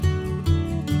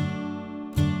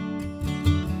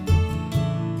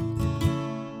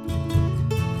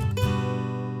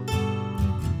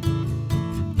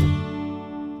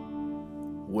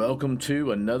Welcome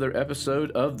to another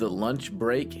episode of the Lunch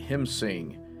Break Hymn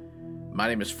Sing. My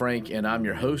name is Frank and I'm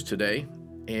your host today,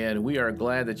 and we are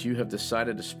glad that you have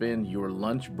decided to spend your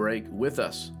lunch break with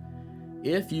us.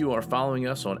 If you are following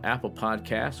us on Apple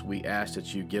Podcasts, we ask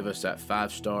that you give us that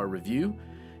 5-star review,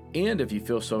 and if you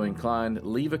feel so inclined,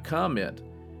 leave a comment.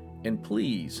 And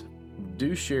please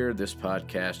do share this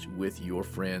podcast with your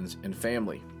friends and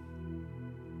family.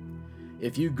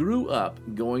 If you grew up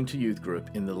going to youth group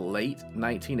in the late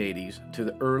 1980s to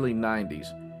the early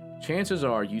 90s, chances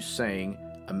are you sang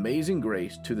Amazing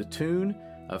Grace to the tune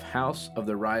of House of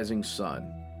the Rising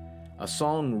Sun, a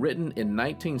song written in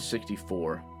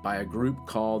 1964 by a group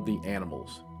called the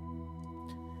Animals.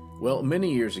 Well,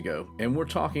 many years ago, and we're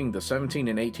talking the 17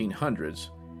 and 1800s,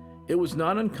 it was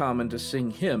not uncommon to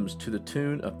sing hymns to the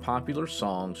tune of popular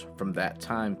songs from that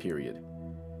time period.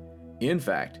 In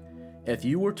fact, if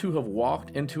you were to have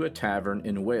walked into a tavern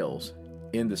in Wales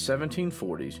in the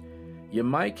 1740s, you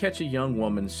might catch a young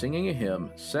woman singing a hymn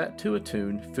set to a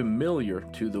tune familiar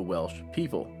to the Welsh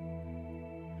people.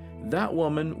 That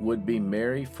woman would be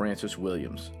Mary Frances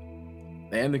Williams,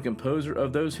 and the composer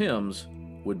of those hymns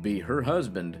would be her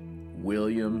husband,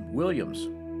 William Williams.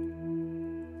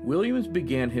 Williams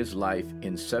began his life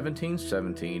in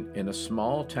 1717 in a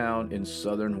small town in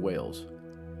southern Wales.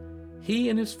 He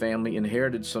and his family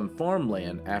inherited some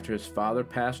farmland after his father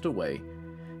passed away,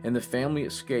 and the family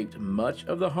escaped much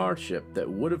of the hardship that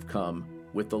would have come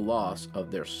with the loss of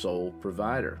their sole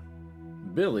provider.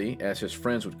 Billy, as his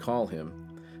friends would call him,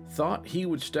 thought he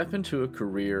would step into a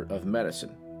career of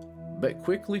medicine, but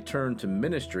quickly turned to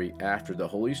ministry after the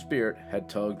Holy Spirit had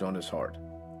tugged on his heart.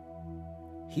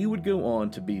 He would go on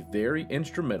to be very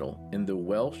instrumental in the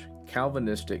Welsh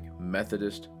Calvinistic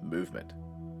Methodist movement.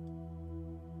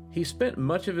 He spent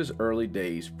much of his early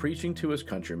days preaching to his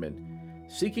countrymen,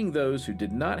 seeking those who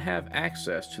did not have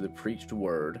access to the preached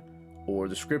word or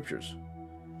the scriptures.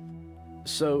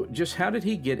 So, just how did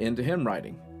he get into hymn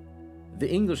writing? The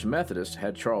English Methodists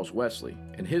had Charles Wesley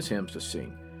and his hymns to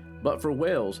sing, but for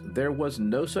Wales there was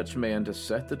no such man to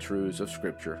set the truths of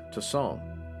Scripture to song.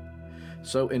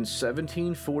 So in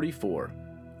 1744,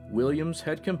 Williams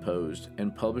had composed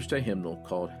and published a hymnal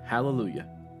called Hallelujah,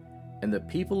 and the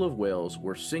people of Wales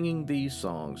were singing these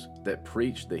songs that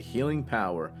preached the healing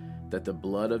power that the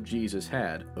blood of Jesus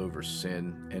had over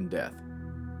sin and death.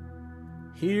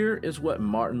 Here is what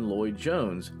Martin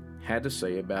Lloyd-Jones had to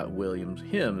say about Williams'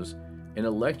 hymns in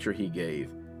a lecture he gave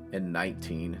in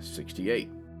 1968.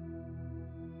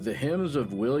 The hymns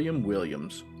of William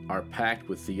Williams are packed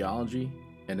with theology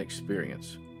and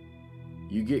experience.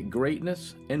 You get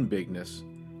greatness and bigness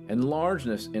and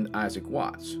largeness in Isaac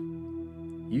Watts.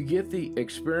 You get the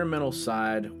experimental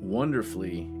side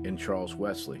wonderfully in Charles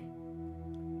Wesley.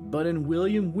 But in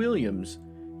William Williams,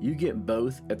 you get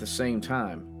both at the same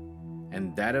time,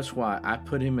 and that is why I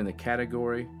put him in the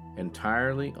category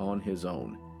entirely on his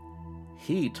own.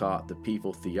 He taught the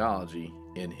people theology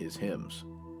in his hymns.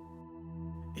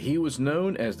 He was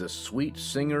known as the Sweet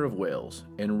Singer of Wales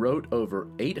and wrote over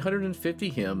 850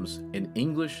 hymns in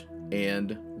English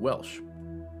and Welsh.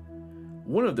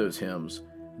 One of those hymns,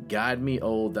 Guide Me,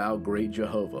 O Thou Great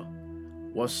Jehovah,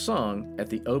 was sung at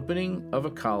the opening of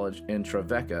a college in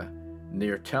Trevecca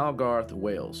near Talgarth,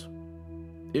 Wales.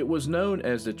 It was known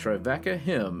as the Trevecca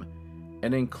Hymn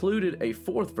and included a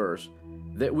fourth verse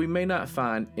that we may not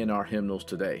find in our hymnals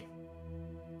today.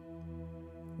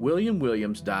 William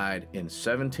Williams died in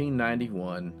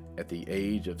 1791 at the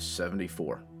age of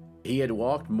 74. He had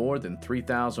walked more than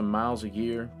 3,000 miles a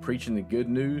year preaching the good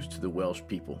news to the Welsh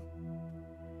people.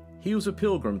 He was a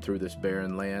pilgrim through this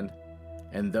barren land,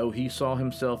 and though he saw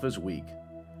himself as weak,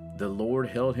 the Lord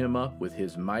held him up with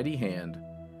his mighty hand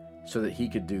so that he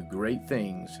could do great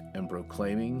things in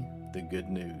proclaiming the good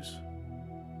news.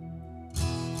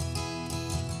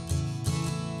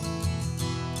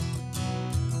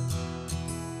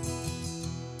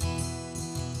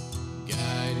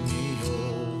 Guide me,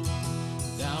 O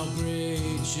thou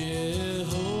great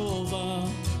Jehovah,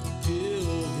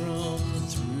 pilgrim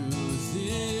through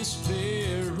this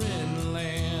barren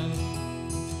land.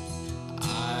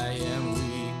 I am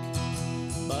weak,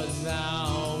 but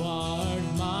thou art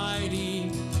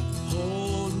mighty.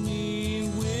 Hold me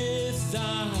with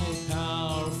thy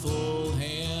powerful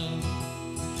hand.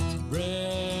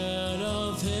 Bread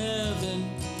of heaven,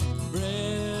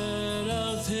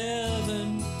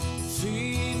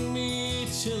 feed me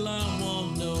till I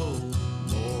want no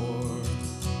more.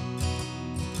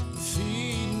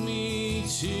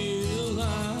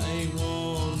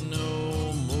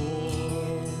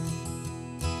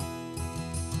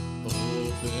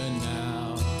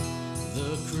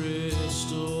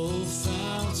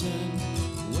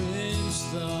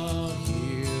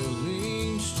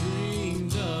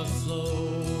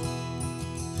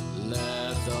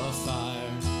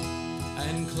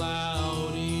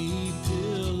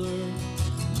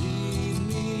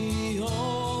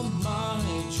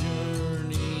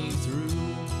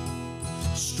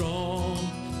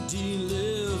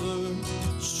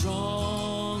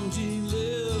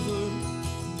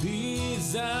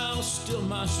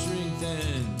 my strength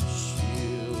and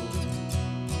shield.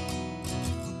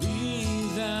 Be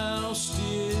thou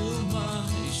still my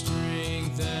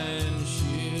strength and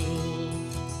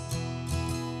shield.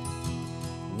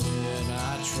 When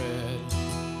I tread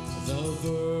the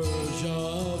verge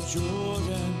of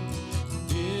Jordan,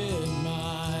 bid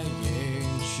my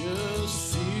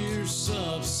anxious fears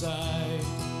subside.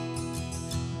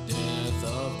 Death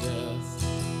of death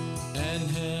and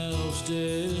hell's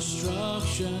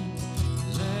destruction,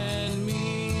 land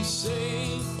me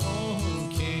safe on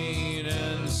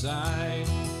Canaan's side.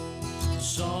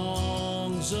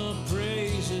 Songs of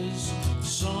praises,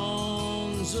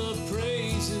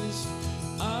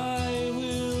 I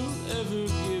will ever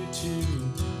give to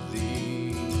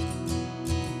thee.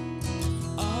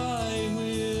 I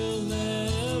will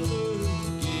ever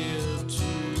give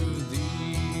to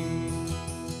thee.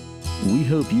 We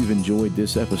hope you've enjoyed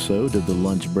this episode of the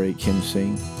Lunch Break Hymn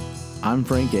Sing. I'm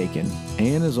Frank Aiken,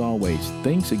 and as always,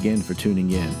 thanks again for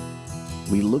tuning in.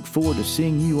 We look forward to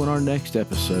seeing you on our next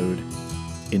episode.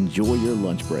 Enjoy your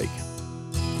lunch break.